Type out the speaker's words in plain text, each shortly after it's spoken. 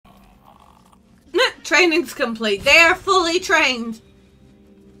Training's complete. They are fully trained.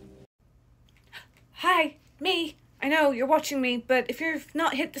 Hi, me. I know you're watching me, but if you've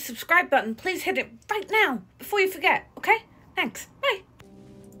not hit the subscribe button, please hit it right now before you forget, okay? Thanks. Bye.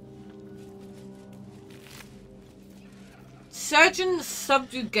 Surgeon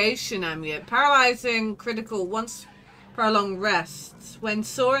subjugation amulet. Paralyzing critical once per long rest. When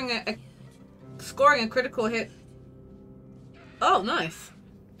scoring a critical hit. Oh, nice.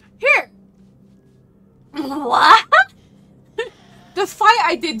 Here! What? The fight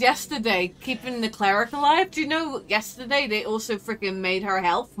I did yesterday, keeping the cleric alive, do you know yesterday they also freaking made her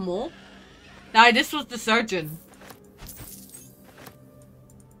health more? Now, this was the surgeon.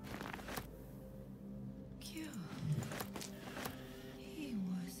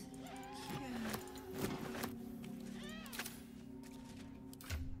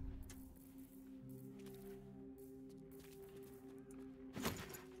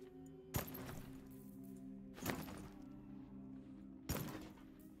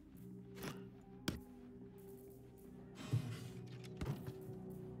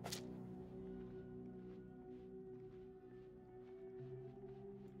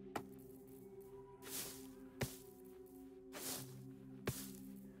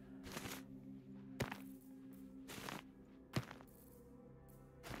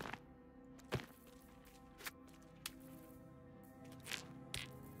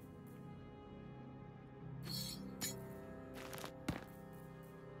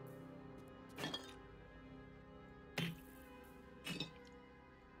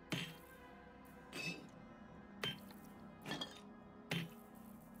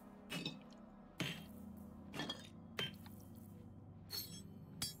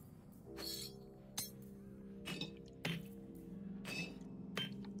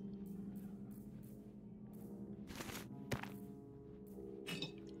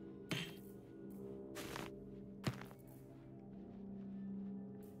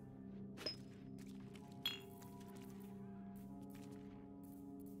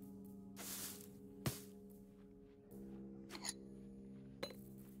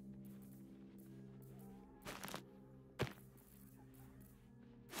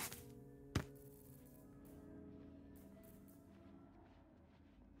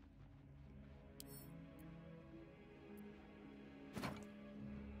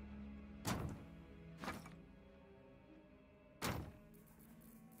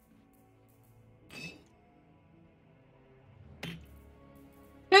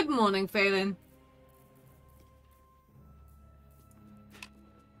 Good morning, Phelan.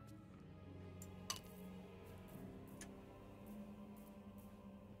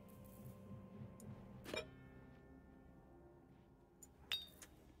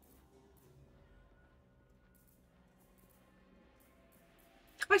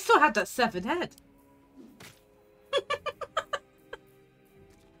 I still had that severed head.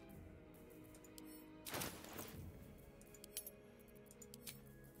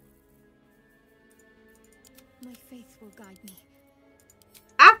 My faith will guide me.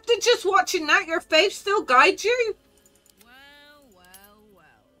 After just watching that, your faith still guides you? Well.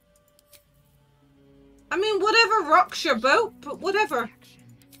 I mean, whatever rocks your boat, but whatever.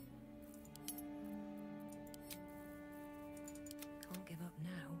 Can't give up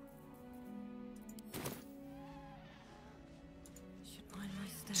now. Should mind my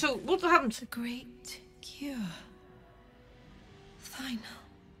step. So, what happened? The great cure. Final.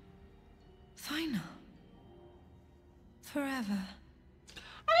 Forever.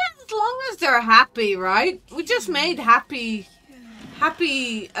 I mean, as long as they're happy, right? We just made happy,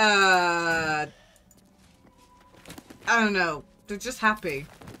 I don't know. They're just happy.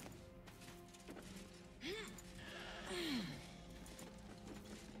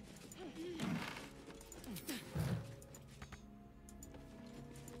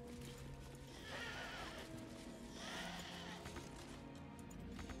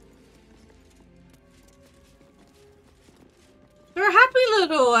 They're happy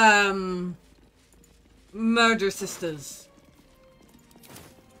little, murder sisters.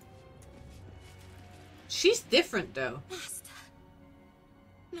 She's different, though. Master.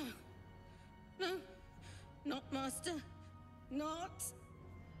 No. No. Not Master. Not.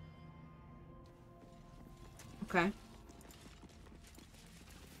 Okay.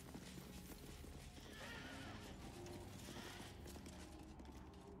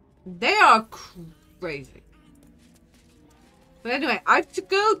 They are crazy. But anyway, I have to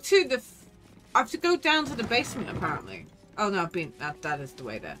go to the... I have to go down to the basement, apparently. Oh, no, I've been... That is the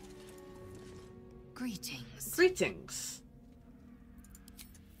way there. Greetings. Greetings.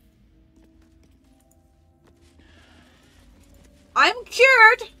 I'm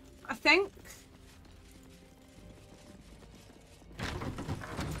cured, I think.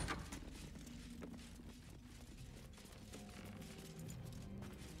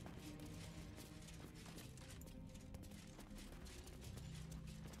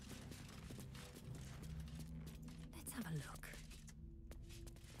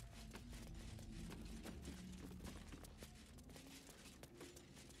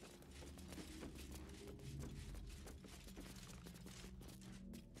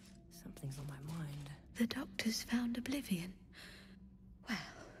 things on my mind. The doctors found oblivion. Well,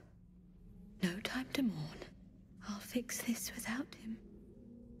 no time to mourn. I'll fix this without him.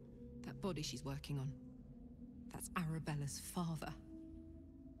 That body she's working on. That's Arabella's father.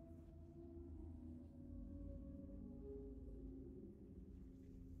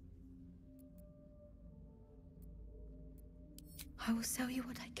 I will sell you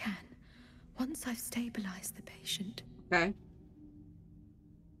what I can, once I've stabilized the patient. Okay.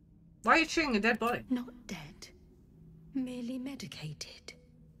 Why are you treating a dead body? Not dead. Merely medicated.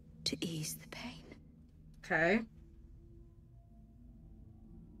 To ease the pain. Okay.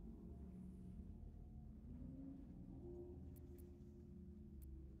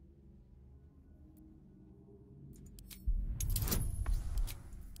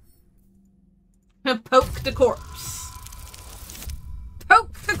 Poke the corpse.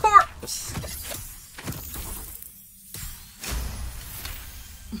 Poke the corpse.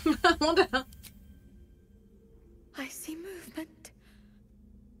 What the hell? I see movement.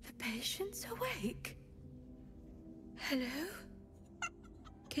 The patient's awake. Hello?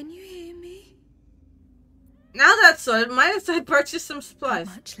 Can you hear me? Now that's so, might as well purchase some supplies.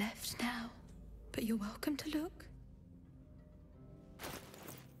 Not much left now, but you're welcome to look.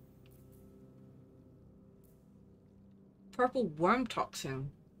 Purple worm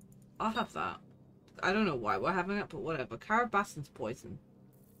toxin. I'll have that. I don't know why we're having it, but whatever. Carabasan's poison.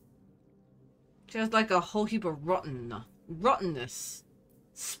 She has like a whole heap of rottenness.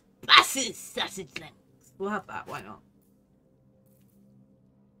 Spices, sausage links. We'll have that, why not?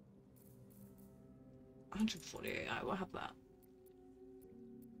 148, I will have that.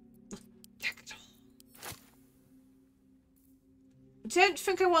 Take it all. I don't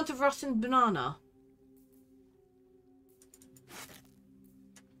think I want a rotten banana.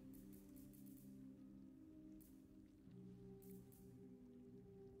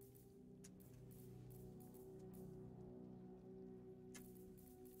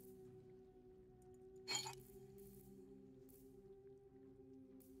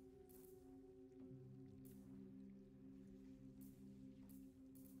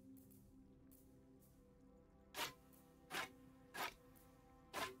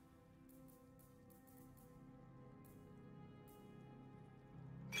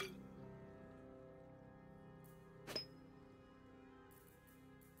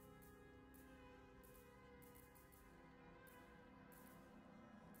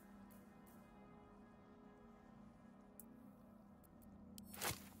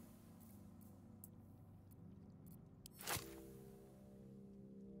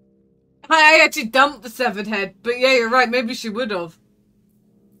 I actually dumped the severed head, but yeah, you're right, maybe she would have.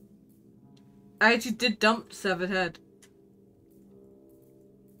 I actually did dump the severed head.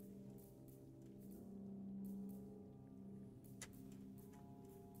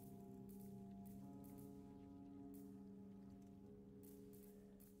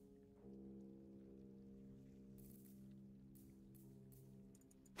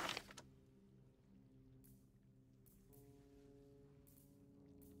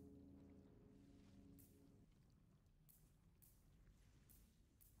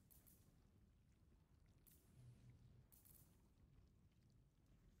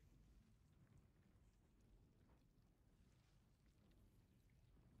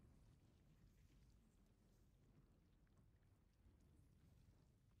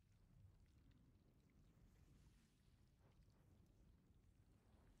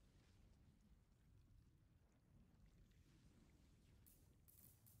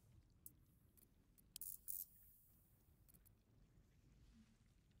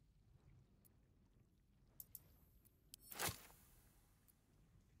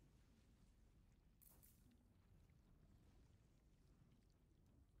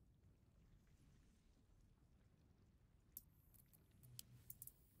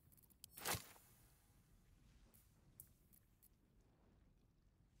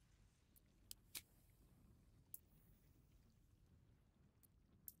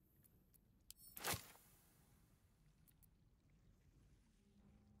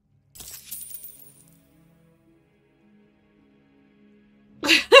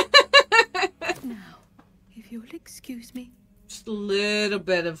 Now, if you'll excuse me. Just a little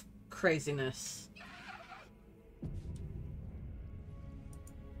bit of craziness.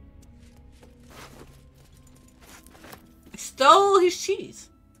 I stole his cheese.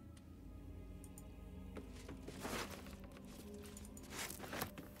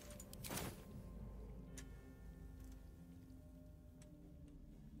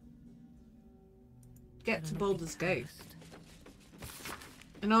 Get to Baldur's Gate.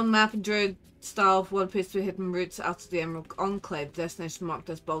 An on-map and druid style of what appears to be hidden routes out of the Emerald Enclave. The destination marked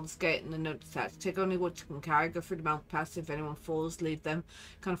as Baldur's Gate and the note attached. Take only what you can carry. Go through the mountain pass. If anyone falls, leave them.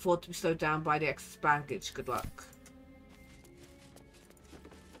 Can't afford to be slowed down by the excess baggage. Good luck.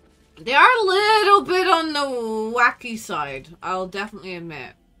 They are a little bit on the wacky side, I'll definitely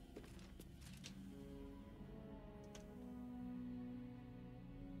admit.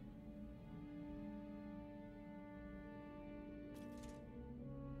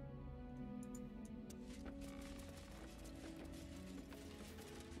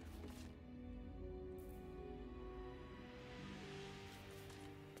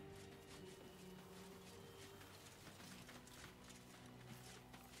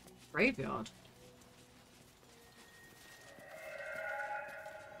 Graveyard.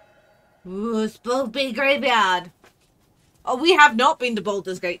 Ooh, spooky graveyard. Oh, we have not been to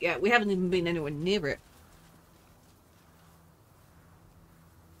Baldur's Gate yet. We haven't even been anywhere near it.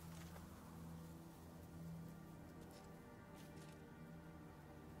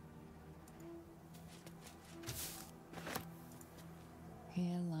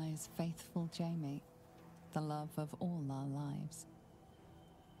 Here lies faithful Jamie, the love of all our lives.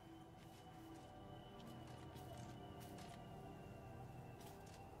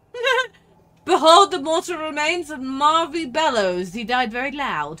 Behold the mortal remains of Marvy Bellows. He died very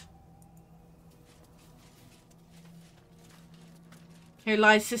loud. Here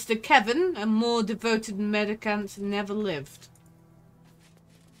lies Sister Kevin, a more devoted mendicant never lived.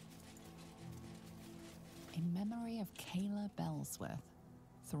 In memory of Kayla Bellsworth,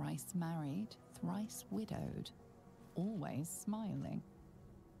 thrice married, thrice widowed, always smiling.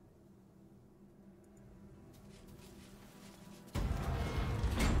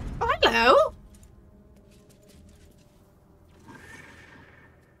 Oh, hello.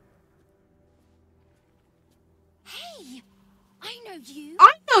 Hey! I know you!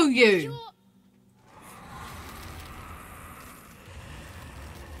 I know you! You're...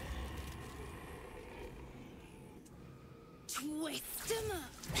 Twist 'em up!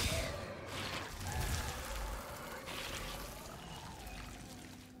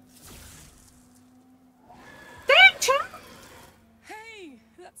 Hey,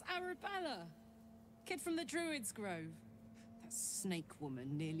 that's Arabella. Kid from the Druid's Grove. That snake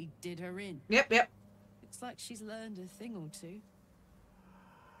woman nearly did her in. Yep. Looks like she's learned a thing or two.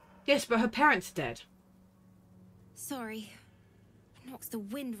 Yes, but her parents are dead. Sorry. It knocks the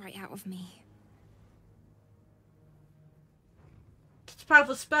wind right out of me. It's a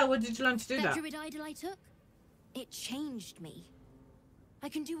powerful spell. Where did you learn to do That that? druid idol I took? It changed me. I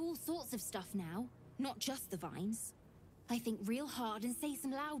can do all sorts of stuff now, not just the vines. I think real hard and say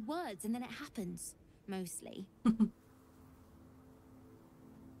some loud words and then it happens. Mostly.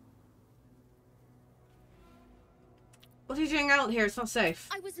 What are you doing out here? It's not safe.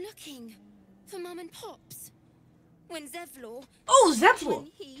 I was looking for Mum and Pops. When Zevlor... Oh, Zevlor!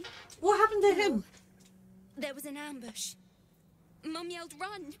 When he... What happened to him? There was an ambush. Mum yelled,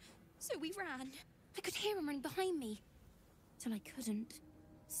 run! So we ran. I could hear him running behind me. Till I couldn't.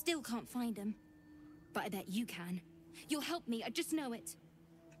 Still can't find him. But I bet you can. You'll help me, I just know it.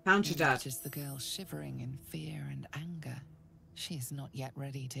 Found your dad. Notice the girl shivering in fear and anger. She is not yet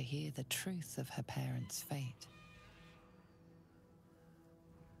ready to hear the truth of her parents' fate.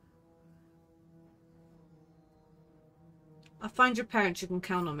 I'll find your parents. You can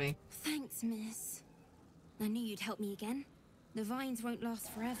count on me. Thanks, miss. I knew you'd help me again. The vines won't last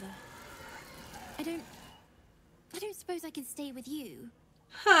forever. I don't suppose I can stay with you.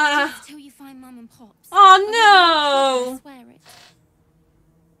 Just till you find Mum and Pops. Oh no! I swear it.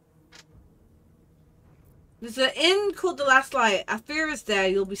 There's an inn called the Last Light. I fear is there.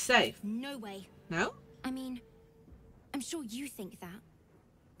 You'll be safe. No way. No? I mean, I'm sure you think that.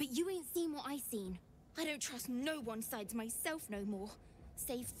 But you ain't seen what I seen. I don't trust no one sides myself no more.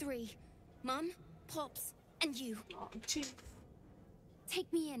 Save 3. Mum, Pops, and you. Oh, gee.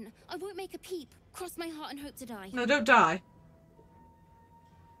 Take me in. I won't make a peep. Cross my heart and hope to die. No, don't die.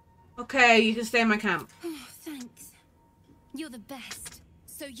 Okay, you can stay in my camp. Oh, thanks. You're the best.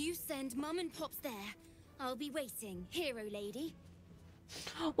 So you send Mum and Pops there. I'll be waiting, hero lady.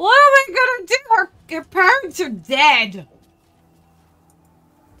 What am I gonna do? Her parents are dead.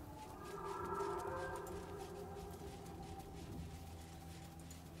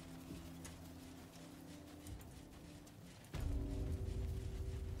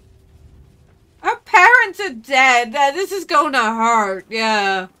 Our parents are dead. This is gonna hurt.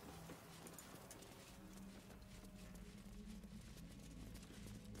 Yeah.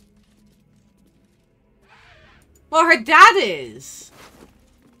 Well, her dad is.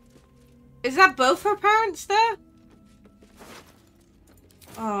 Is that both her parents there?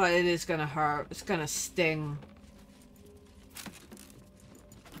 Oh, it is gonna hurt. It's gonna sting.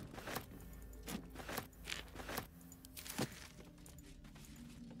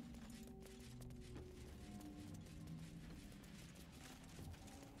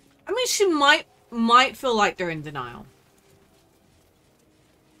 I mean, she might feel like they're in denial.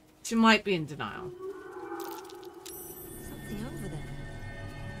 She might be in denial. Something over there.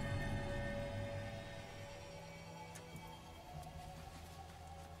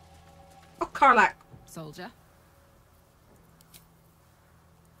 Oh, Karlak. Soldier.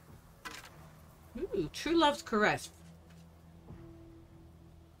 Ooh, true love's caress.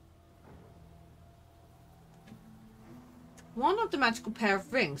 One of the magical pair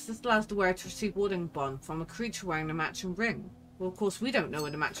of rings. This allows the wearer to receive warding bond from a creature wearing a matching ring. Well, of course, we don't know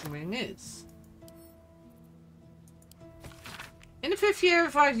what a matching ring is. In the 5th year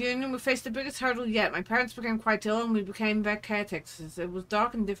of our union, we faced the biggest hurdle yet. My parents became quite ill and we became their caretakers. It was a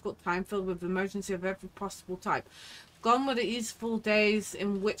dark and difficult time filled with emergency of every possible type. Gone were the easeful days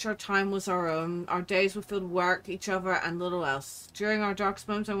in which our time was our own. Our days were filled with work, each other, and little else. During our darkest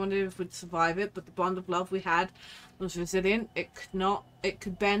moments, I wondered if we'd survive it, but the bond of love we had was resilient. It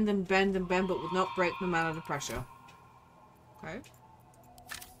could bend and bend and bend, but would not break no matter the pressure. Okay.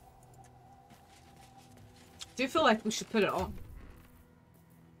 Do you feel like we should put it on?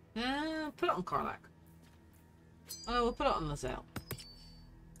 Put it on Karlak. Oh, we'll put it on Lizelle.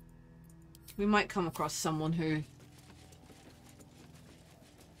 We might come across someone who...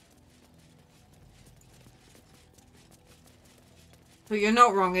 But you're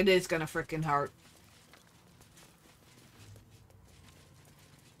not wrong, it is gonna freaking hurt.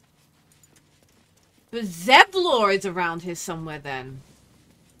 But Zevlor is around here somewhere then.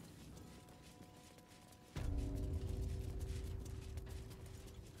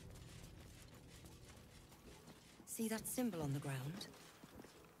 See that symbol on the ground?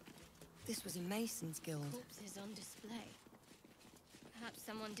 This was a mason's guild. Corpses on display. Perhaps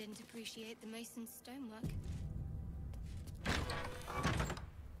someone didn't appreciate the mason's stonework.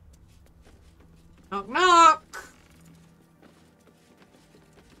 Knock knock!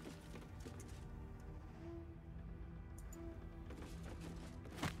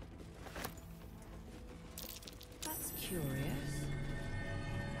 That's curious.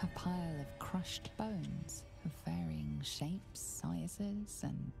 A pile of crushed bones of varying shapes, sizes,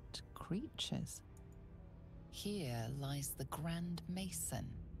 and creatures. Here lies the Grand Mason,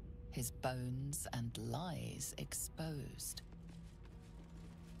 his bones and lies exposed.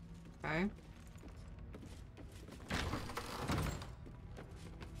 Okay.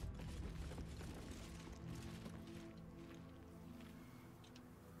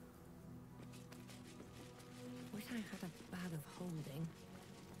 Wish I had a bag of holding.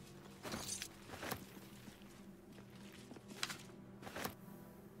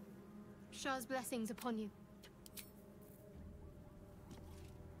 Shah's blessings upon you.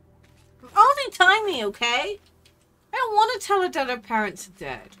 I'm only tiny, okay? I don't want to tell her that her parents are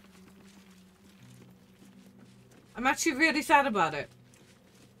dead. I'm actually really sad about it.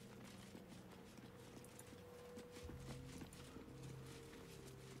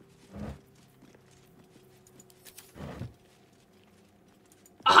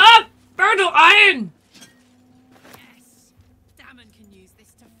 Aha! Burdle iron! Yes. Damon can use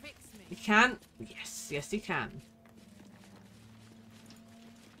this to fix me. He can? Yes, yes he can.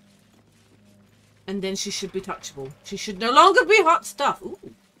 And then she should be touchable. She should no longer be hot stuff. Ooh.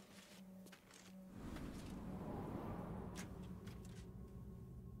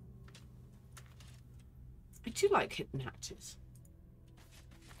 I do like hidden hatches.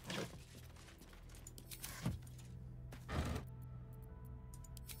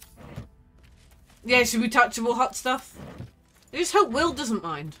 Yeah, should be touchable hot stuff. I just hope Will doesn't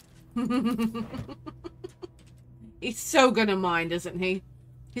mind. He's so gonna mind, isn't he?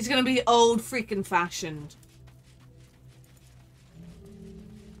 He's gonna be old freaking fashioned.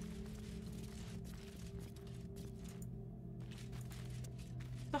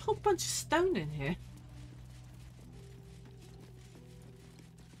 There's a whole bunch of stone in here.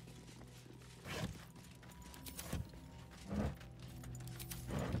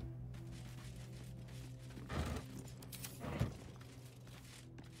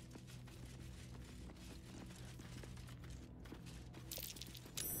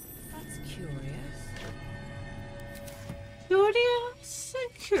 Curious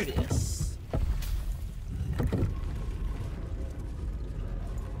and curious.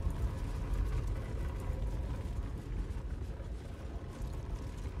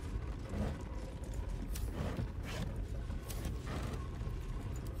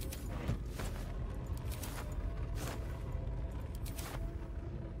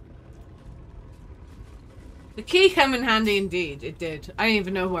 The key came in handy indeed. It did. I didn't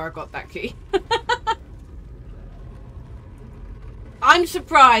even know where I got that key. I'm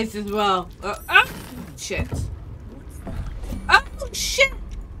surprised as well. Oh, shit. Oh, shit!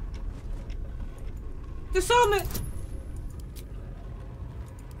 Disarm it!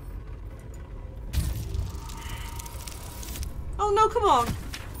 Oh no, come on.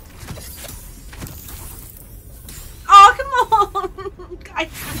 Oh, come on! Guys.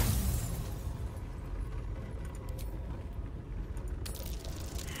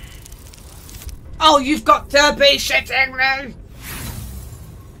 Oh, you've got to be shitting me!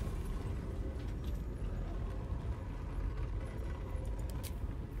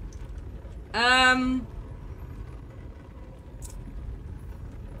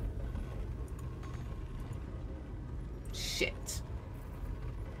 Shit.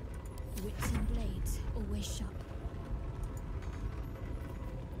 Whips and blades, always sharp.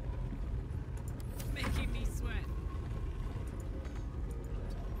 Making me sweat.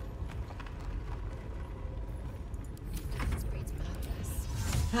 This breeds madness.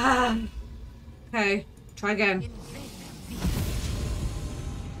 Ah. Okay, try again.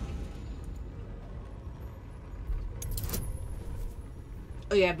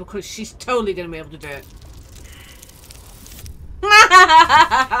 Oh yeah, because she's totally gonna be able to do it.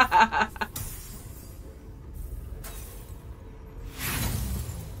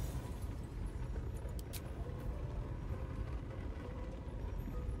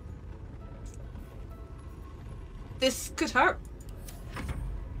 This could hurt.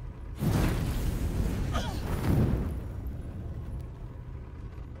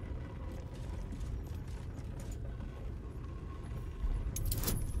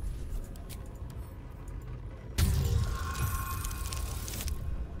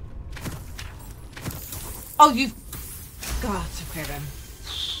 Oh, you... God, okay then.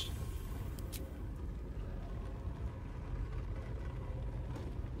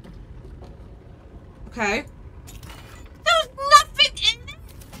 Okay. There's nothing in there!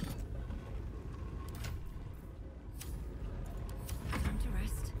 Time to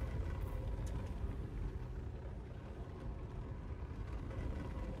rest.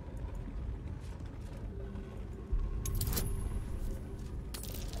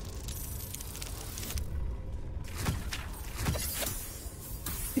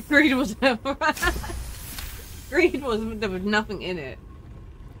 Greed was never... Greed was... There was nothing in it.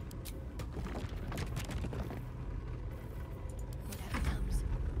 Whatever comes,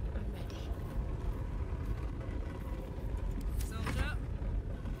 I'm ready. Soldier.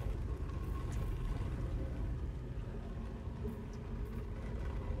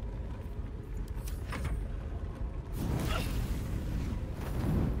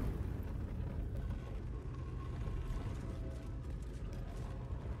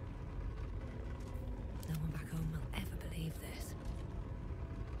 No one back home will ever believe this.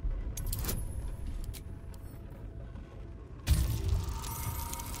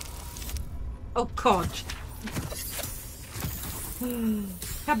 Oh god.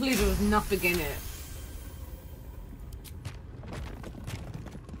 Can't believe there was nothing in it.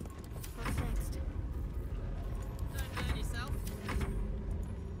 What's next? Don't burn yourself.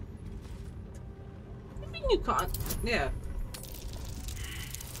 I mean you can't. Yeah.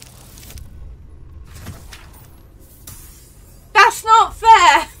 That's not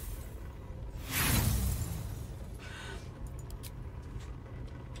fair!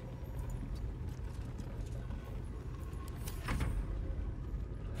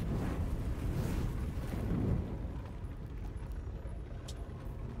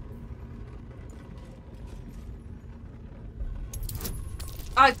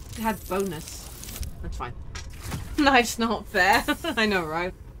 I had bonus. That's fine. Life's not fair. I know,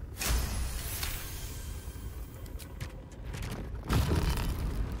 right?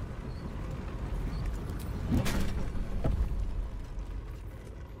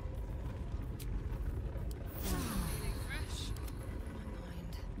 Feeling fresh. My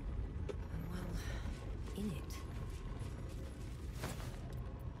mind. And well, in it.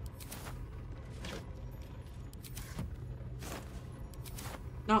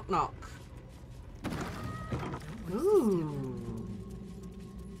 Knock knock. Ooh.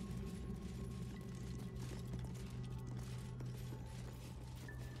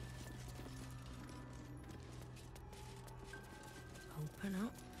 Open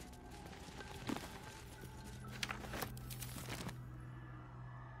up.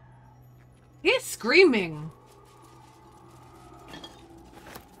 He's screaming.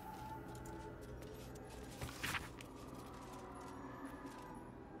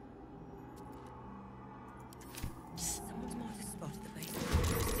 Someone's might have spotted the base of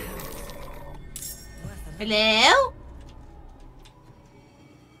the terrace. Worth a Hello?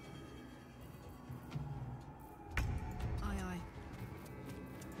 Aye, aye.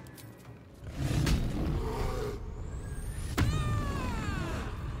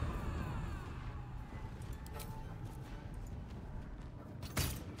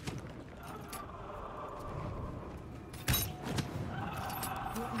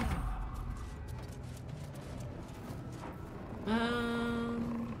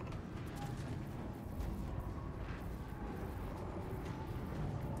 Um...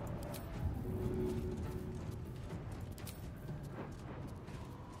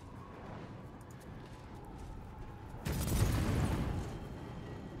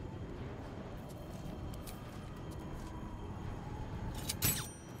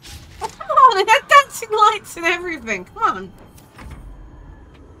 Oh, come on! It had dancing lights and everything. Come on.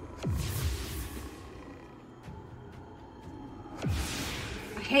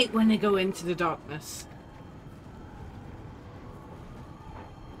 I hate when they go into the darkness.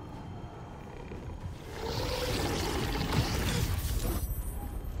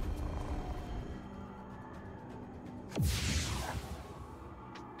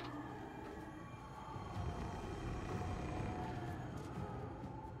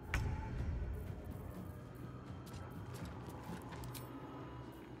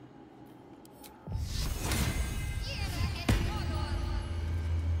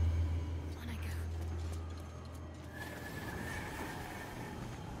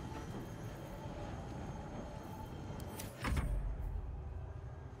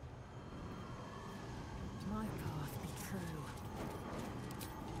 My path be true.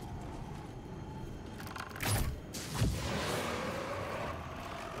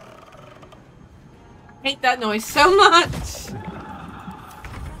 I hate that noise so much. That's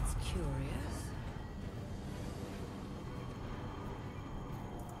curious.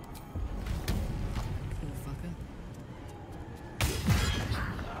 Poor fucker.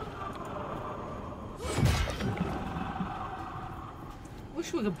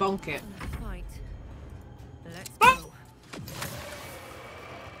 Wish we could bonk it. Right. Let's Ah! go.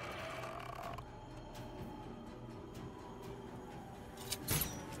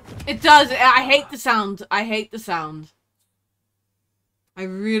 It does. I hate the sound. I hate the sound. I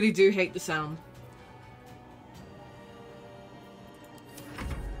really do hate the sound.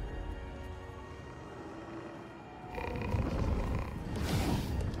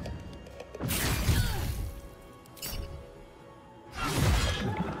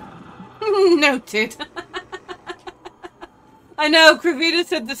 Noted. I know, Kravita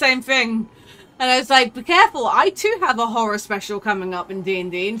said the same thing. And I was like, be careful, I too have a horror special coming up in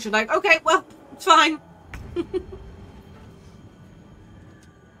D&D. And she's like, okay, well, it's fine. I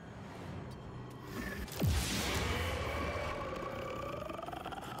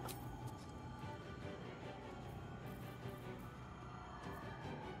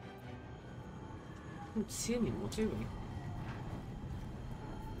don't see any more, do we?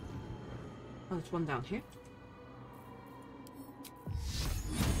 Oh, there's one down here.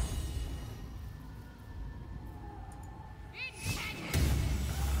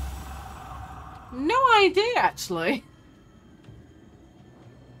 No idea, actually.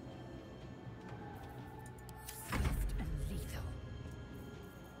 Swift and lethal.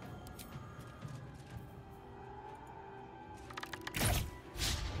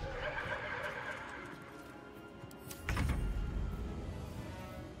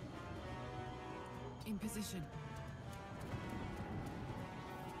 In position.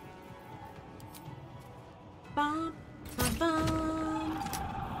 Bum, bum, bum.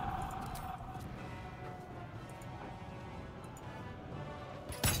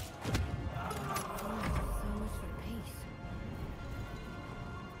 So much for peace.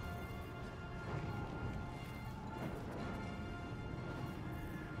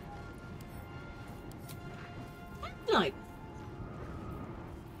 Like,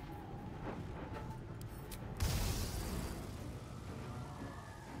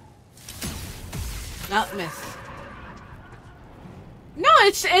 that missed. No,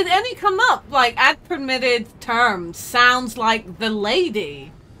 it only come up like add permitted terms. Sounds like the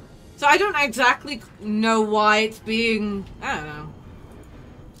lady. So I don't exactly know why it's being. I don't know.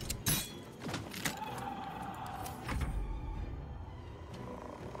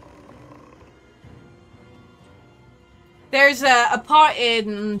 There's a part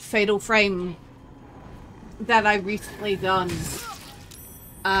in Fatal Frame that I recently done.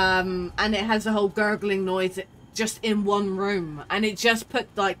 And it has a whole gurgling noise just in one room. And it just put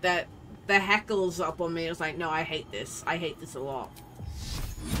like the heckles up on me. I was like, no, I hate this. I hate this a lot.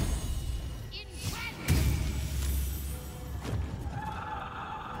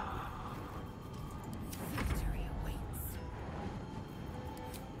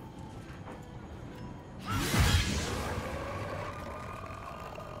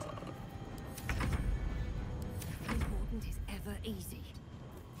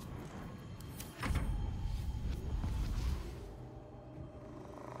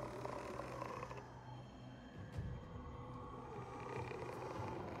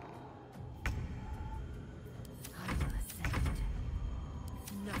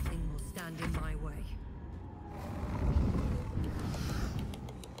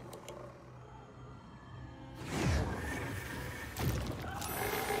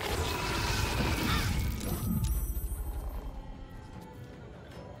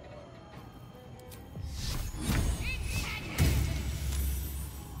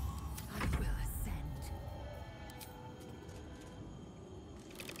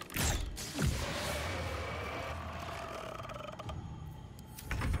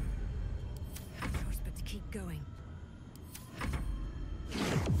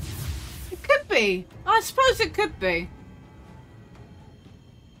 be. I suppose it could be.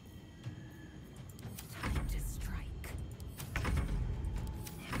 Time to strike.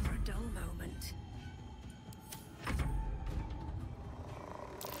 Never a dull moment.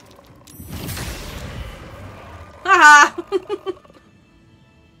 Haha!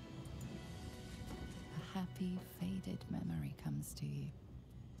 A happy, faded memory comes to you.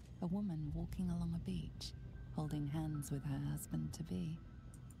 A woman walking along a beach, holding hands with her husband-to-be.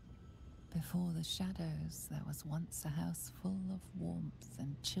 Before the shadows, there was once a house full of warmth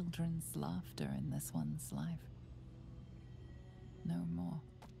and children's laughter in this one's life. No more.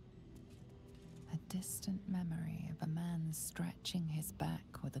 A distant memory of a man stretching his back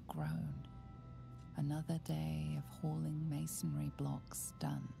with a groan. Another day of hauling masonry blocks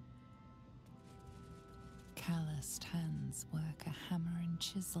done. Calloused hands work a hammer and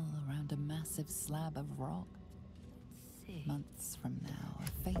chisel around a massive slab of rock. Months from now, a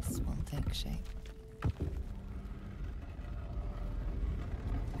face will take shape.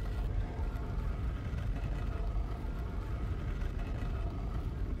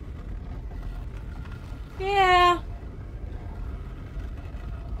 Yeah.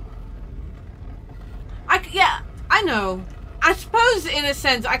 Yeah, I know. I suppose in a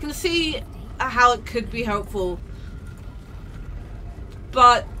sense I can see how it could be helpful.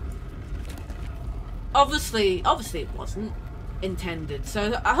 But obviously it wasn't intended.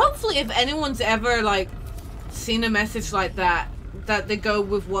 So hopefully if anyone's ever like seen a message like that, that they go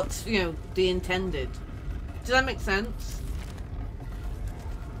with what's, you know, the intended. Does that make sense?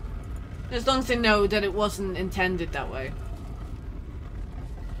 As long as they know that it wasn't intended that way.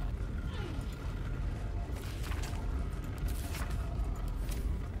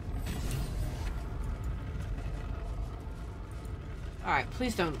 Alright,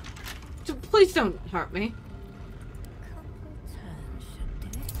 please don't hurt me. Couple turns should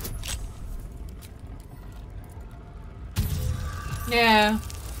do it. Yeah.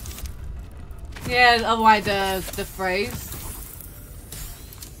 Yeah, otherwise the phrase.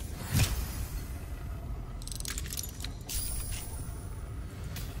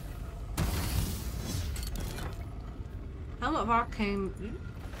 Helmet of Arcane.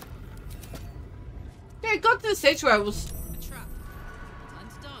 Yeah, it got to the stage where I was. A trap. Time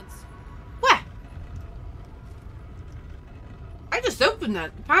to dance. Where? I just opened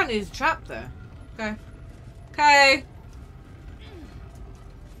that. Apparently there's a trap there. Okay. Okay.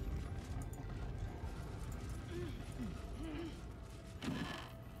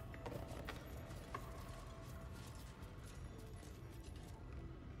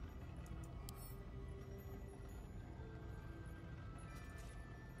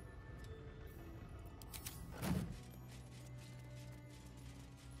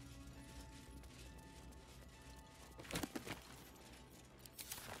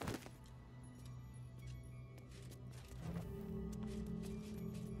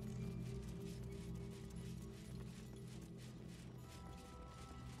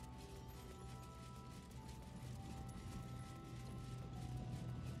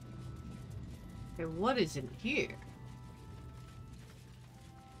 Okay, what is in here?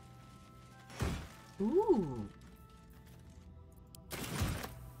 Ooh.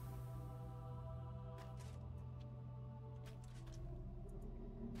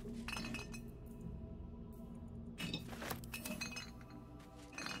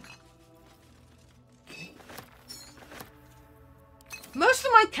 Most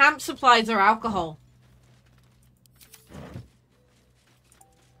of my camp supplies are alcohol.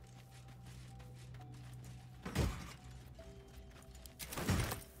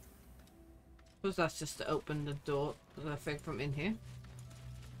 Suppose that's just to open the door, I think, from in here.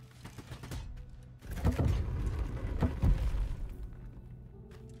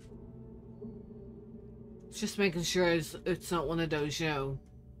 Just making sure it's not one of those, you know,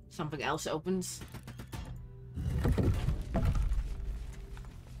 something else opens.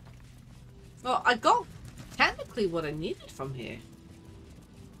 Well, I got technically what I needed from here.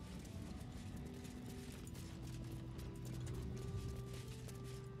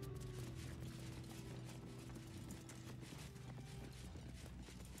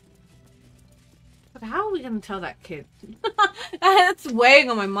 But how are we going to tell that kid? That's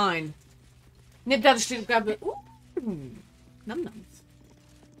weighing on my mind. Nip down the street and grab it. Ooh. Num-nums.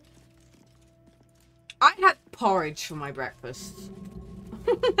 I had porridge for my breakfast.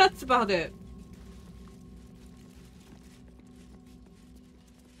 That's about it.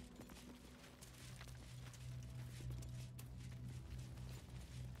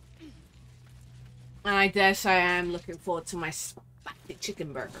 And I dare say I am looking forward to my spicy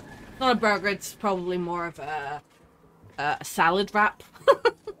chicken burger. Not a burger, it's probably more of a salad wrap.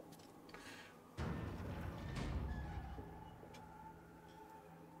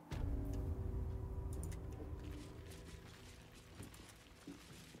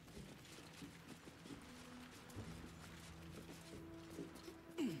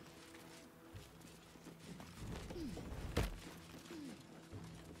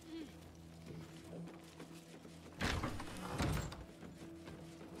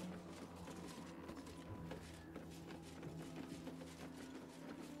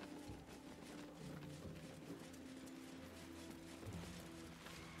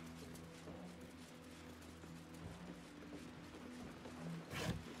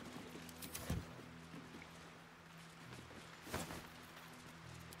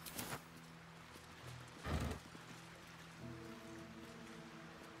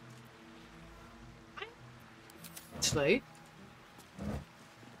 actually.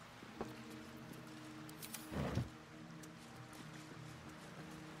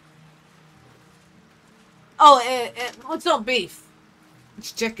 Oh, well, it's not beef.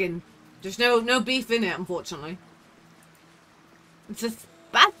 It's chicken. There's no beef in it, unfortunately. It's a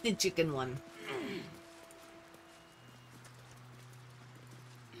spicy chicken one.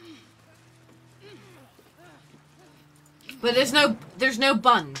 But there's no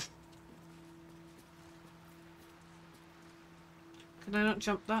bun. Can I not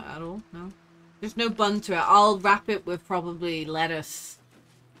jump that at all? No. There's no bun to it. I'll wrap it with probably lettuce.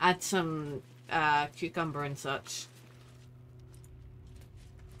 Add some cucumber and such.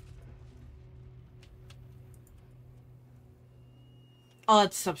 Oh,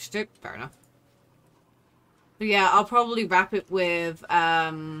 it's a substitute. Fair enough. But yeah, I'll probably wrap it with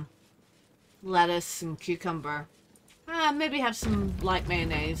lettuce and cucumber. Maybe have some light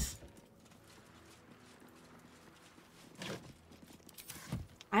mayonnaise.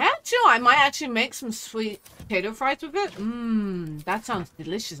 I might actually make some sweet potato fries with it. That sounds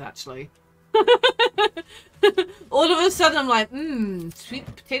delicious, actually. All of a sudden, I'm like, sweet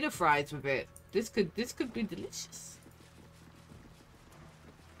potato fries with it. This could be delicious.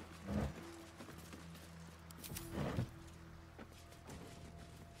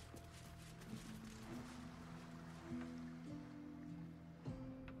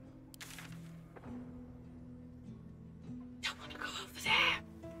 Don't want to go over there.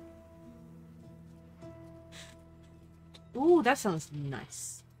 Ooh, that sounds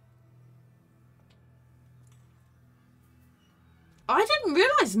nice. I didn't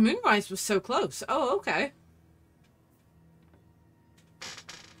realize moonrise was so close. Oh, okay.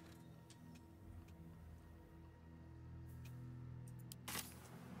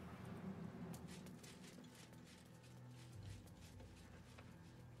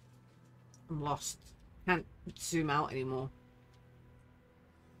 I'm lost. Can't zoom out anymore.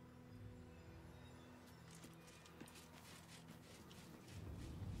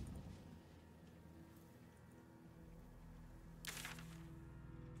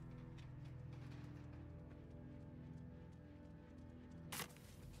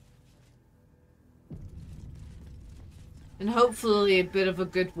 And hopefully a bit of a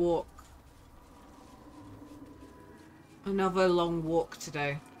good walk. Another long walk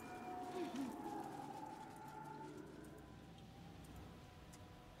today.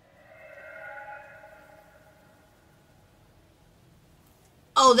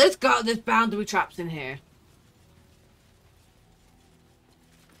 Oh, there's boundary traps in here.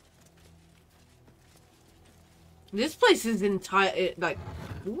 This place is like,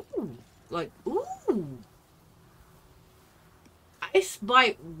 ooh, Ice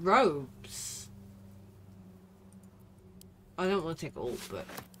Bite robes. I don't want to take all, but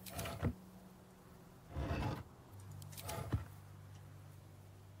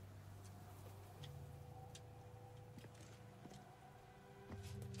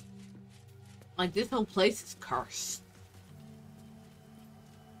like this whole place is cursed.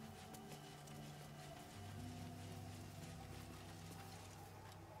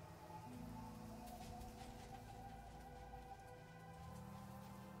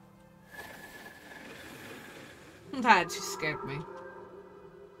 That just scared me.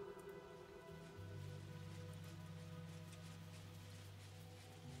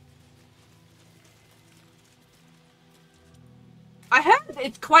 I heard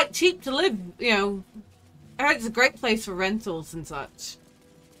it's quite cheap to live, you know. I heard it's a great place for rentals and such.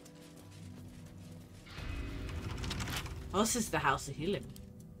 Oh, this is the House of Healing.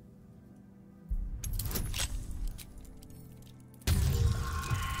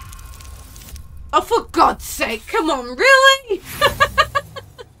 Oh, for God's sake, come on, really?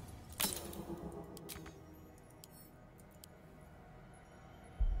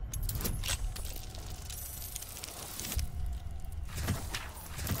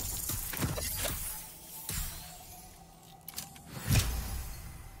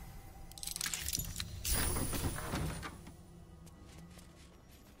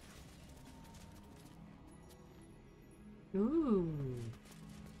 Ooh.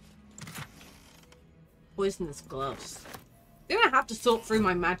 Poisonous gloves. Then I have to sort through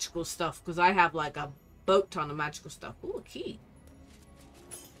my magical stuff because I have like a boat ton of magical stuff. Ooh, a key.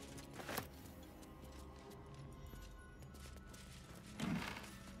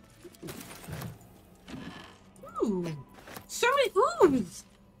 Ooh. So many oohs.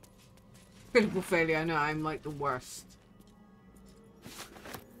 Critical failure. I know I'm like the worst.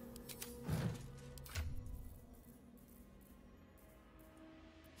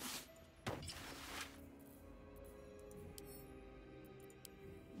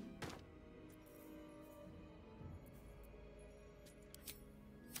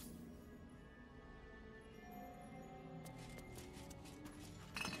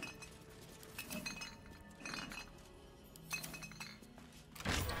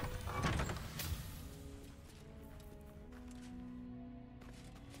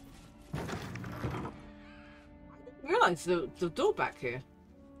 is the door back here?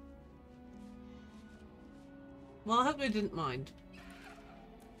 Well, I hope they didn't mind.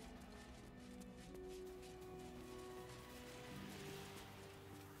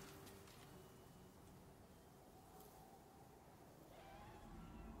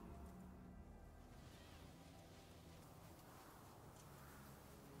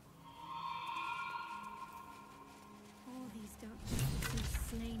 All these dark giants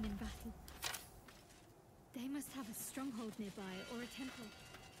slain in battle. They must have a stronghold nearby or a temple.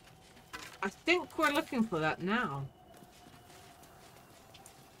 I think we're looking for that now.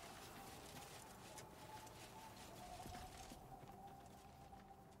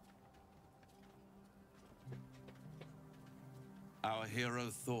 Our hero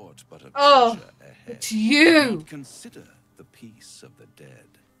thought but a Oh, treasure ahead. it's you! He'd consider the peace of the dead.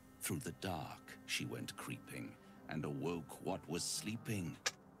 Through the dark she went creeping, and awoke what was sleeping.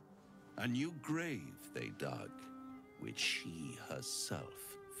 A new grave they dug, which she herself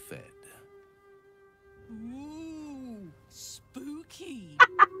fed. Ooh, spooky.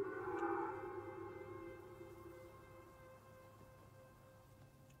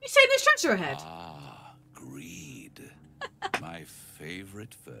 You say there's treasure ahead? Ah, greed. My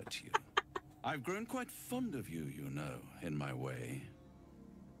favorite virtue. I've grown quite fond of you, you know, in my way.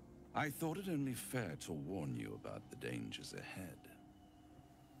 I thought it only fair to warn you about the dangers ahead.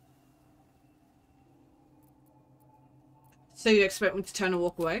 So you expect me to turn and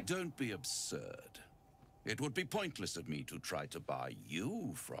walk away? Don't be absurd. It would be pointless of me to try to bar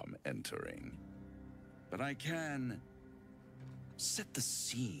you from entering. But I can set the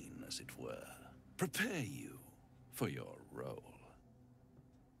scene, as it were. Prepare you for your role.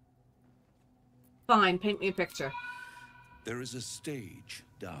 Fine, paint me a picture. There is a stage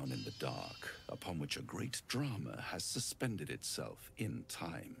down in the dark upon which a great drama has suspended itself in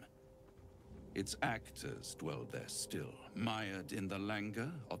time. Its actors dwell there still, mired in the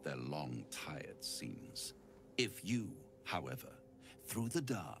languor of their long, tired scenes. If you, however, through the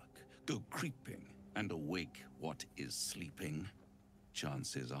dark, go creeping and awake what is sleeping,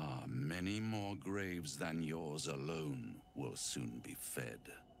 chances are many more graves than yours alone will soon be fed.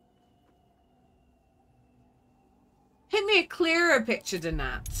 Paint me a clearer picture than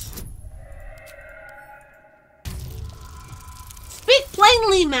that. Speak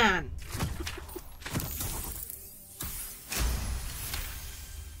plainly, man!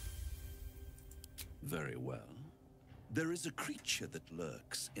 Very well. There is a creature that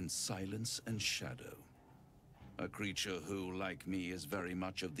lurks in silence and shadow. A creature who, like me, is very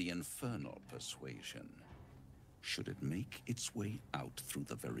much of the infernal persuasion. Should it make its way out through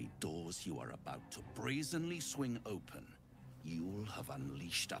the very doors you are about to brazenly swing open, you'll have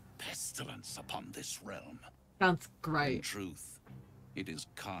unleashed a pestilence upon this realm. Sounds In great. truth, it is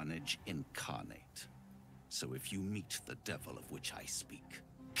carnage incarnate. So if you meet the devil of which I speak,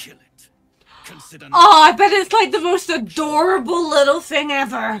 kill it. Consider Oh, I bet it's like the most adorable little thing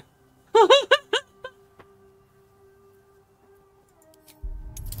ever.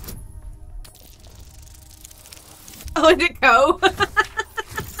 Oh, did it go?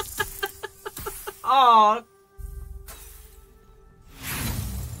 Oh.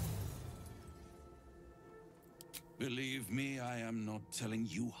 Believe me, I am not telling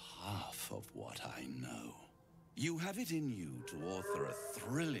you half of what I know. You have it in you to author a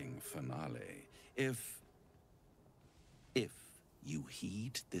thrilling finale if you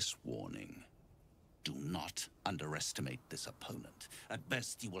heed this warning. Do not underestimate this opponent. At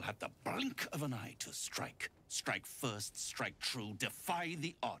best, you will have the blink of an eye to strike. Strike first, strike true, defy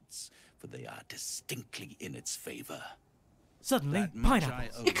the odds, for they are distinctly in its favor. Suddenly, That much I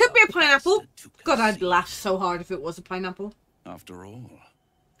pineapples. owe It could be a the pineapple. bastard to God, I'd conceive. laugh so hard if it was a pineapple. After all,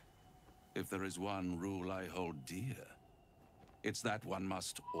 if there is one rule I hold dear, it's that one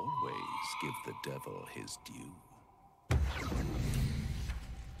must always give the devil his due.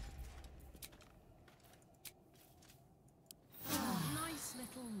 Nice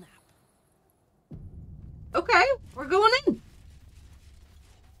little nap. Okay, we're going in.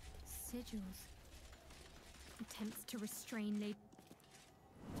 Sigils. Attempts to restrain they...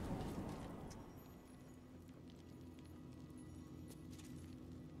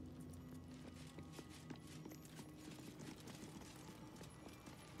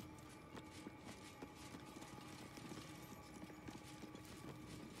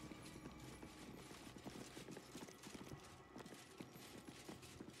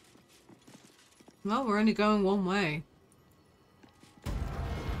 Well, we're only going one way.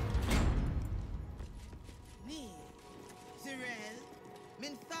 Me, Zerel,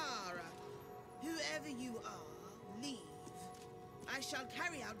 Minthara, whoever you are, leave. I shall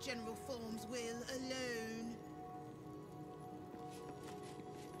carry out General Form's will alone.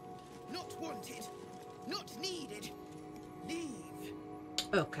 Not wanted. Not needed. Leave.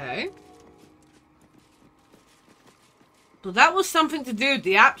 Okay. But that was something to do with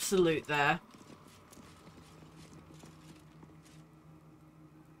the absolute there.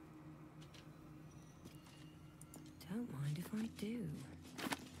 Don't mind if I do.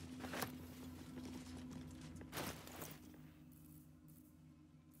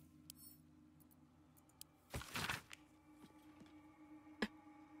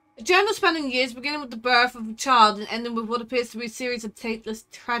 A journal spanning years, beginning with the birth of a child and ending with what appears to be a series of tateless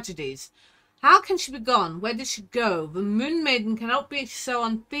tragedies. How can she be gone? Where did she go? The Moon Maiden cannot be so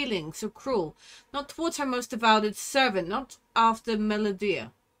unfeeling, so cruel. Not towards her most devoted servant, not after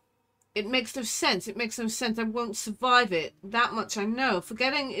Melodia. It makes no sense. It makes no sense. I won't survive it. That much I know.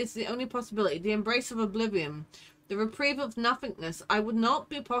 Forgetting is the only possibility. The embrace of oblivion. The reprieve of nothingness. I would not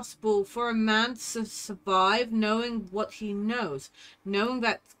be possible for a man to survive knowing what he knows. Knowing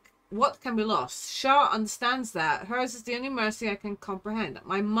that what can be lost. Shah understands that. Hers is the only mercy I can comprehend.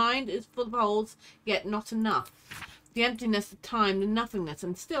 My mind is full of holes, yet not enough. The emptiness, the time, the nothingness,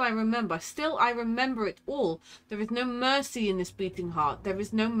 and still I remember it all. There is no mercy in this beating heart. There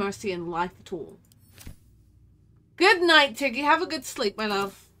is no mercy in life at all. Good night, Tiggy. Have a good sleep, my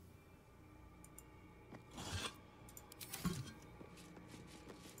love.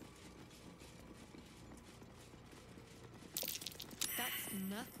 That's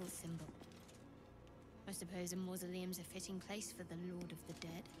Merkel's symbol. I suppose a mausoleum's a fitting place for the Lord of the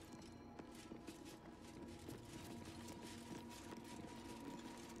Dead.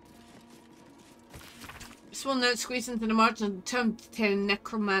 Small note squeezed into the margin of the tome containing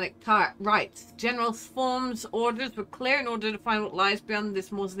necromantic rites. General forms, orders were clear. In order to find what lies beyond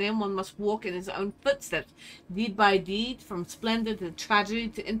this mausoleum, one must walk in his own footsteps, deed by deed, from splendor to tragedy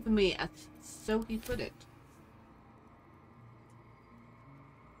to infamy, as so he put it.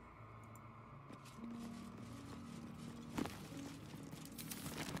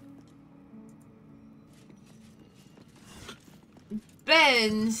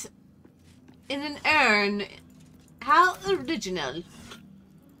 Ben's in an urn. How original.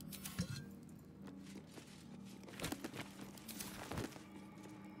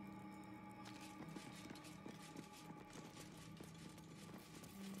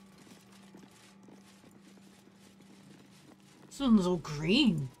 This one's all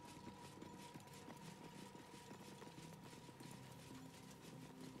green.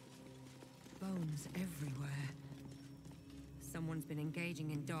 Bones everywhere. Someone's been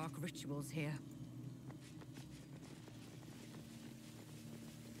engaging in dark rituals here.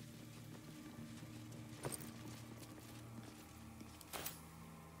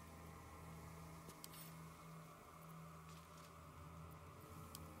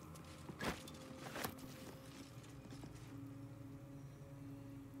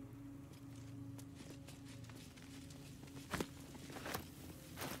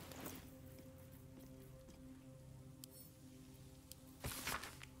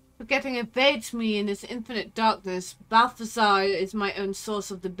 Forgetting invades me in this infinite darkness. Balthazar is my own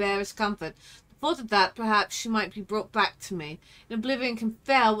source of the barest comfort. The thought of that, perhaps she might be brought back to me. In oblivion can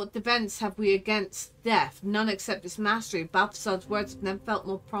fail. What defense have we against death? None except its mastery. Balthazar's words have never felt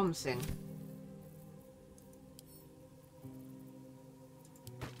more promising.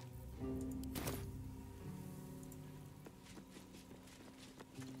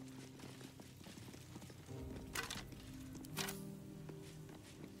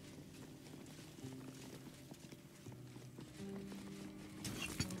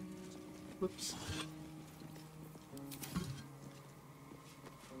 Whoops.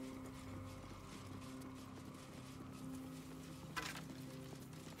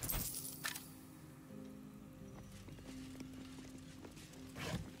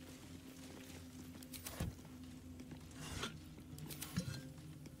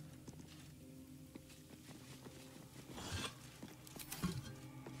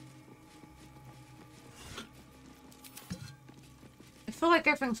 I feel like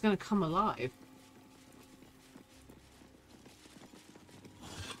everything's going to come alive.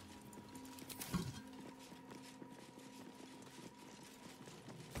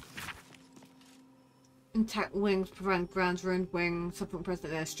 Intact wings prevent ground's ruined wings. Something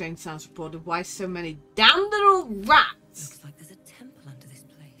present there. Strange sounds reported. Why so many damn little rats? Looks like there's a temple under this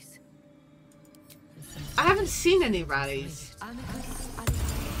place. I haven't seen any ratties.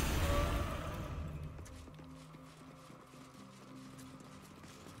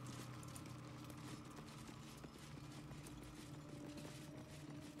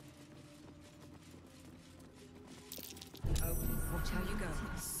 Watch how you go.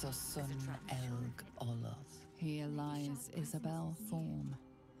 Sosun Elg Oloth. Here lies Isabel Form.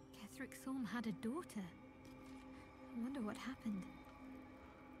 Ketheric Exorm had a daughter. I wonder what happened.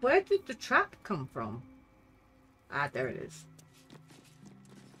 Where did the trap come from? Ah, there it is.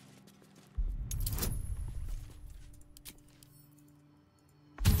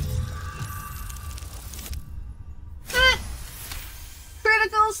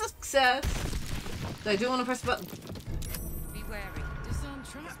 Critical success! So I do want to press the button. Be wary. Disarm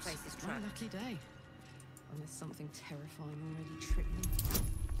traps. This place is My trapped. lucky day. Unless something terrifying already tricked me.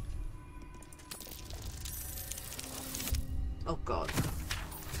 Oh god.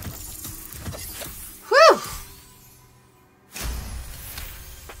 Whew!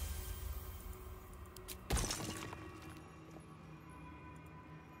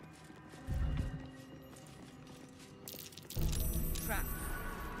 Trap.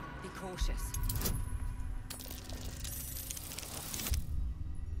 Be cautious.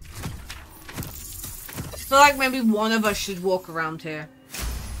 I feel like maybe one of us should walk around here.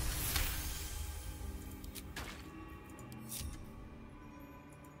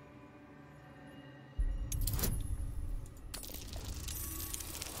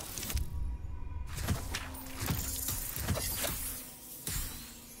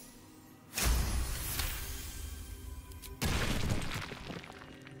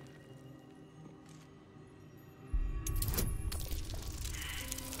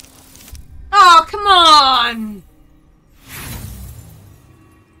 Oh, come on!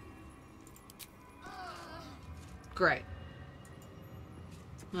 Great.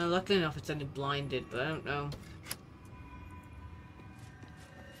 Well, luckily enough it's only blinded, but I don't know.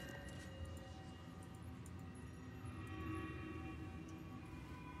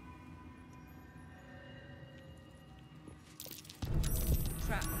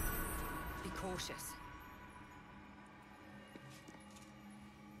 Trap. Be cautious.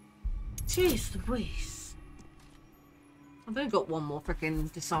 Jeez Louise. I've only got one more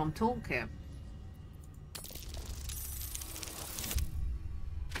freaking disarm toolkit.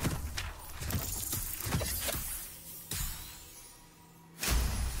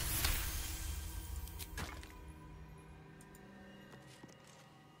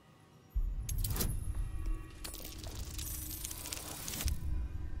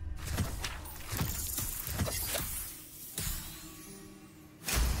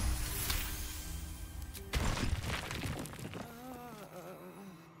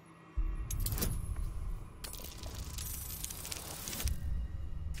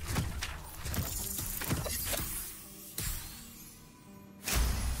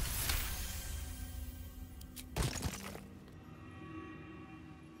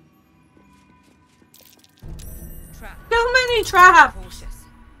 Trap. So many traps! Cautious.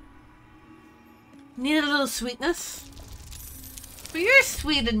 Need a little sweetness? But you're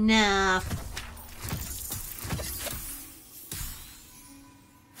sweet enough.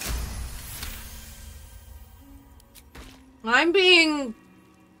 I'm being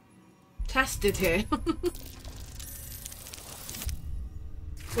tested here.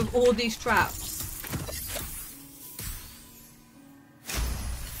 With all these traps.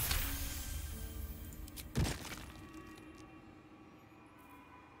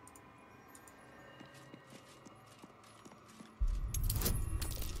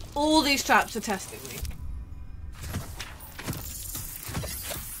 All these traps are testing me.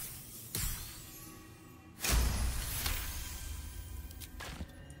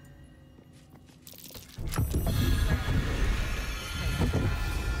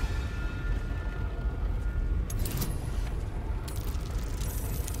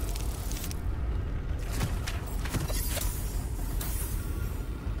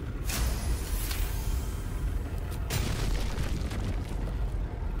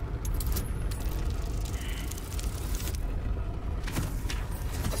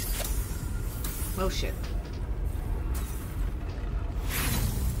 Oh shit.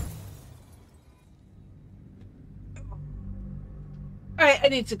 Alright, I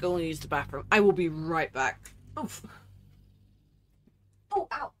need to go and use the bathroom. I will be right back. Oof. Oh,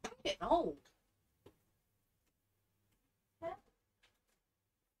 ow. I'm getting old.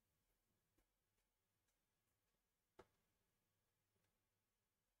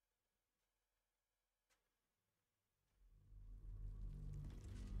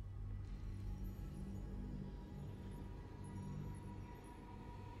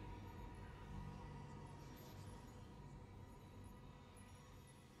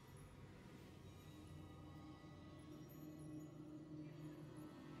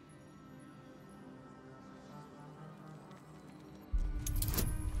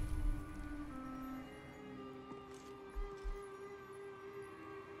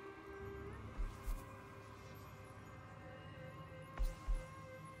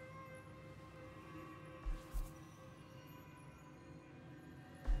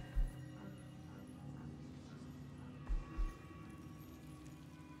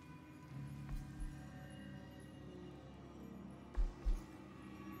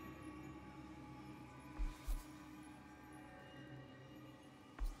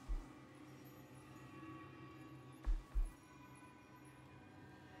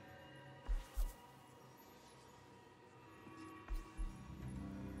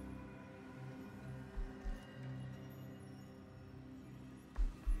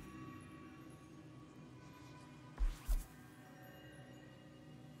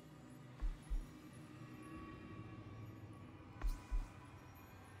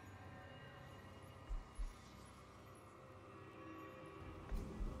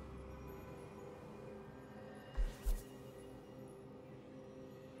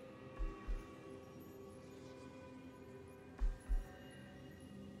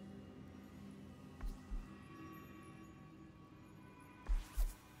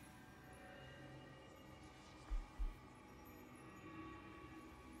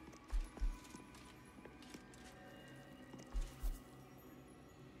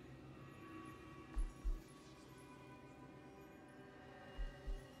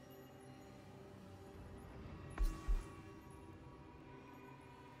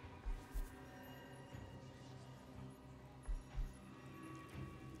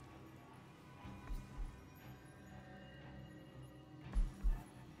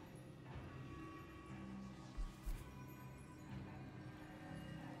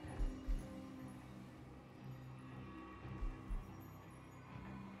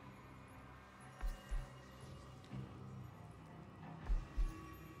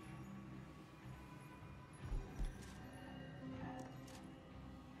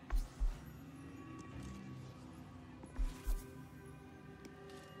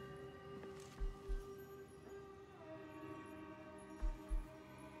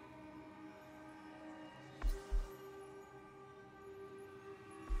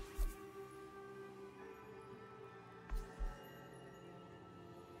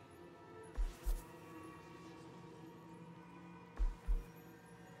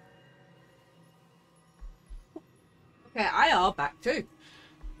 Okay, I are back too.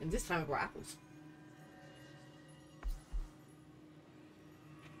 And this time I brought apples.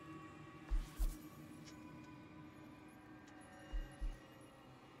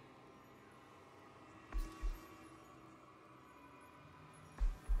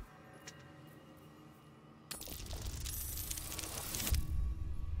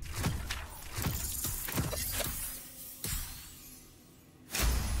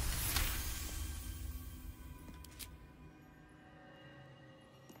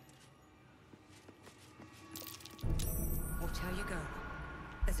 Watch how you go.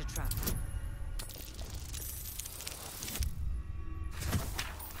 There's a trap.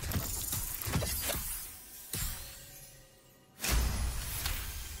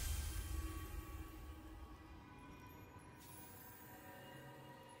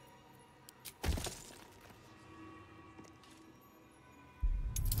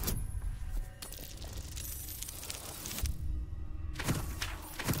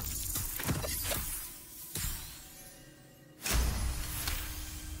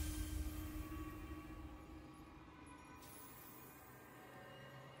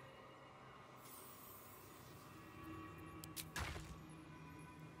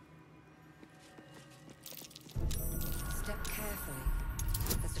 Step carefully.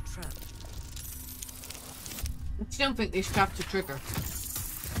 There's a trap. I don't think these traps are trigger.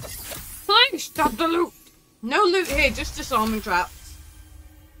 Please stop the loot! No loot here, just disarming traps.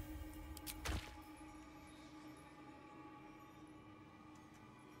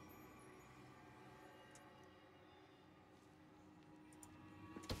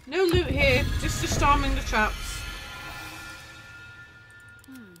 No loot here, just disarming the traps.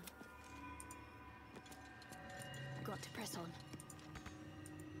 Got to press on.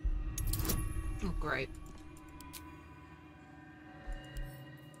 Oh, great.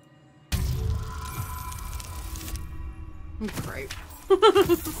 Great.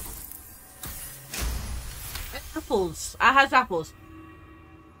 Apples. I has apples.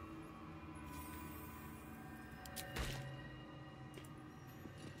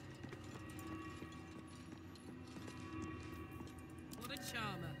 What a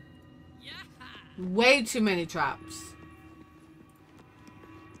charmer. Yeah. Way too many traps.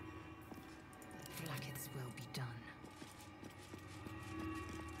 Blacketh's will be done.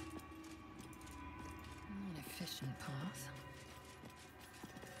 An efficient path.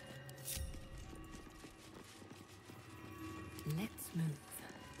 Let's move.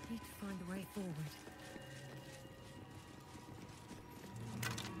 Need to find a way forward.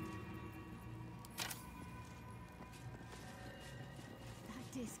 That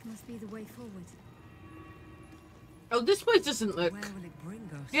disc must be the way forward. Oh, this place doesn't look... Where will it bring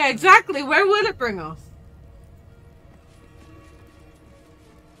us? Yeah, exactly. Where will it bring us?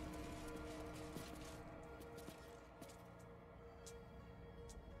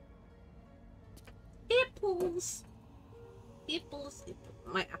 Apples. Apples.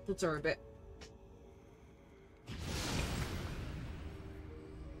 My apples are a bit...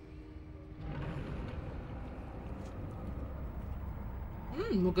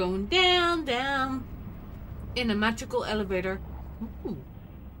 we're going down, down. In a magical elevator. Ooh.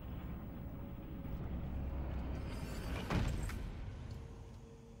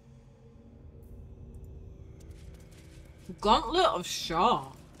 Gauntlet of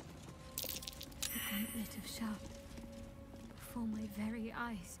Shaw. The Gauntlet of Shaw. Before my very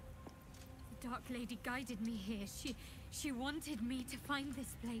eyes. The Dark Lady guided me here. She wanted me to find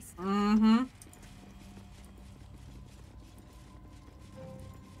this place. Mm-hmm.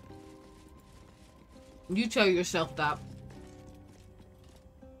 You tell yourself that.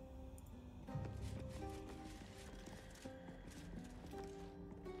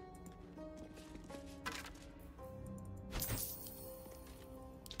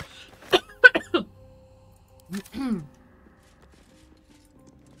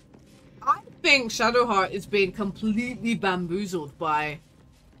 I think Shadowheart is being completely bamboozled by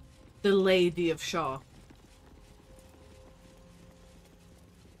the Lady of Shaw.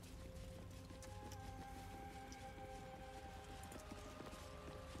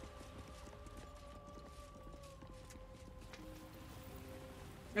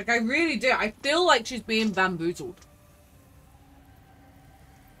 Like, I really do. I feel like she's being bamboozled.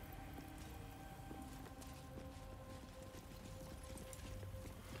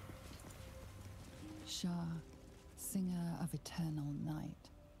 Shah, singer of eternal night,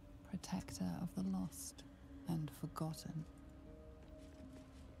 protector of the lost and forgotten.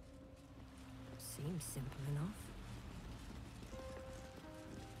 Seems simple enough.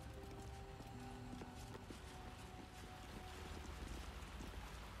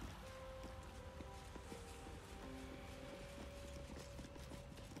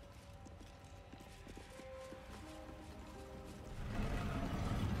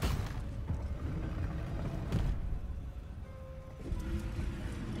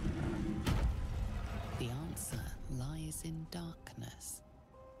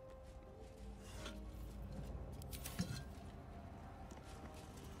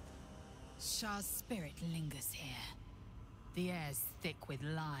 Shah's spirit lingers here. The air's thick with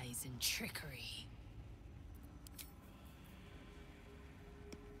lies and trickery.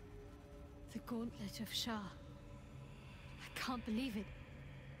 The Gauntlet of Shah. I can't believe it.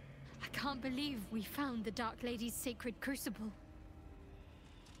 I can't believe we found the Dark Lady's sacred crucible.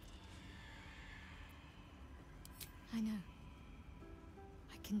 I know.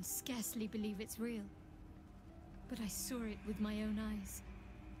 I can scarcely believe it's real. But I saw it with my own eyes.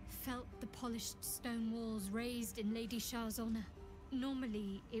 Felt the polished stone walls raised in Lady Shah's honor.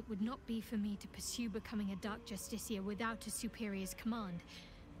 Normally, it would not be for me to pursue becoming a Dark Justiciar without a superior's command.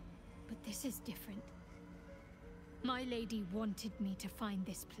 But this is different. My lady wanted me to find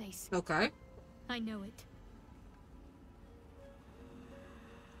this place. Okay. I know it.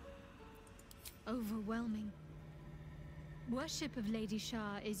 Overwhelming. Worship of Lady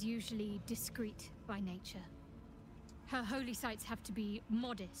Shah is usually discreet by nature. Her holy sites have to be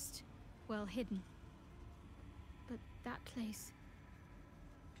modest, well hidden. But that place...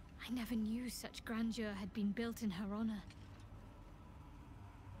 I never knew such grandeur had been built in her honor.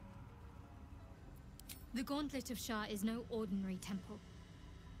 The Gauntlet of Shah is no ordinary temple.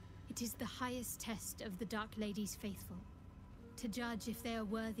 It is the highest test of the Dark Lady's faithful, to judge if they are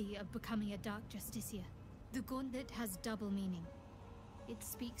worthy of becoming a Dark Justiciar. The Gauntlet has double meaning. It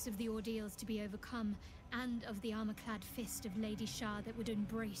speaks of the ordeals to be overcome, and of the armor-clad fist of Lady Shah that would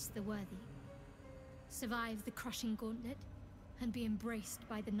embrace the worthy. Survive the crushing gauntlet, and be embraced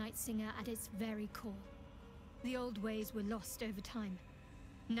by the Night Singer at its very core. The old ways were lost over time.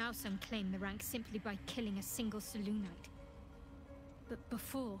 Now some claim the rank simply by killing a single Selûnite. But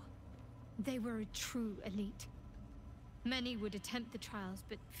before, they were a true elite. Many would attempt the trials,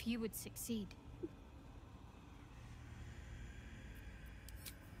 but few would succeed.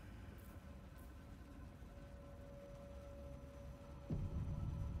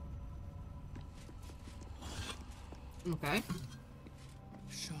 Okay.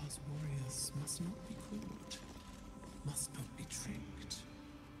 Shah's warriors must not be caught, must not be tricked.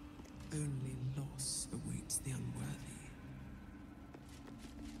 Only loss awaits the unworthy.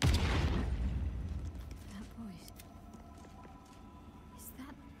 That voice... is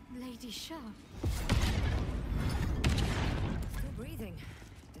that Lady Shah? Still breathing,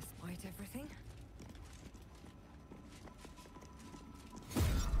 despite everything.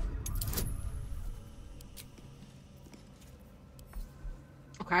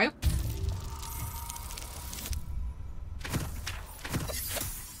 Okay.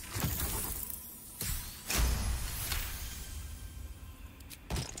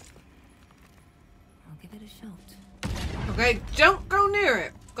 I'll give it a shot. Okay, don't go near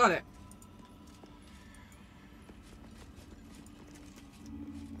it. Got it.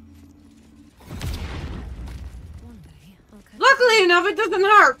 One day, I'll catch Luckily enough, it doesn't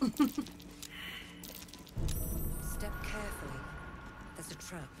hurt. Step carefully. There's a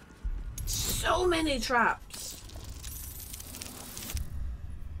trap. So many traps.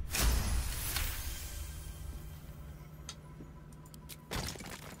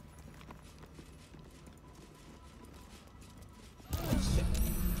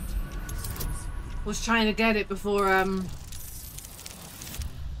 Was trying to get it before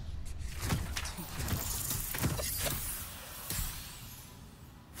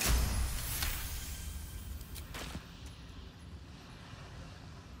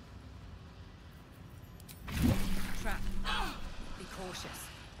Trap. Be cautious.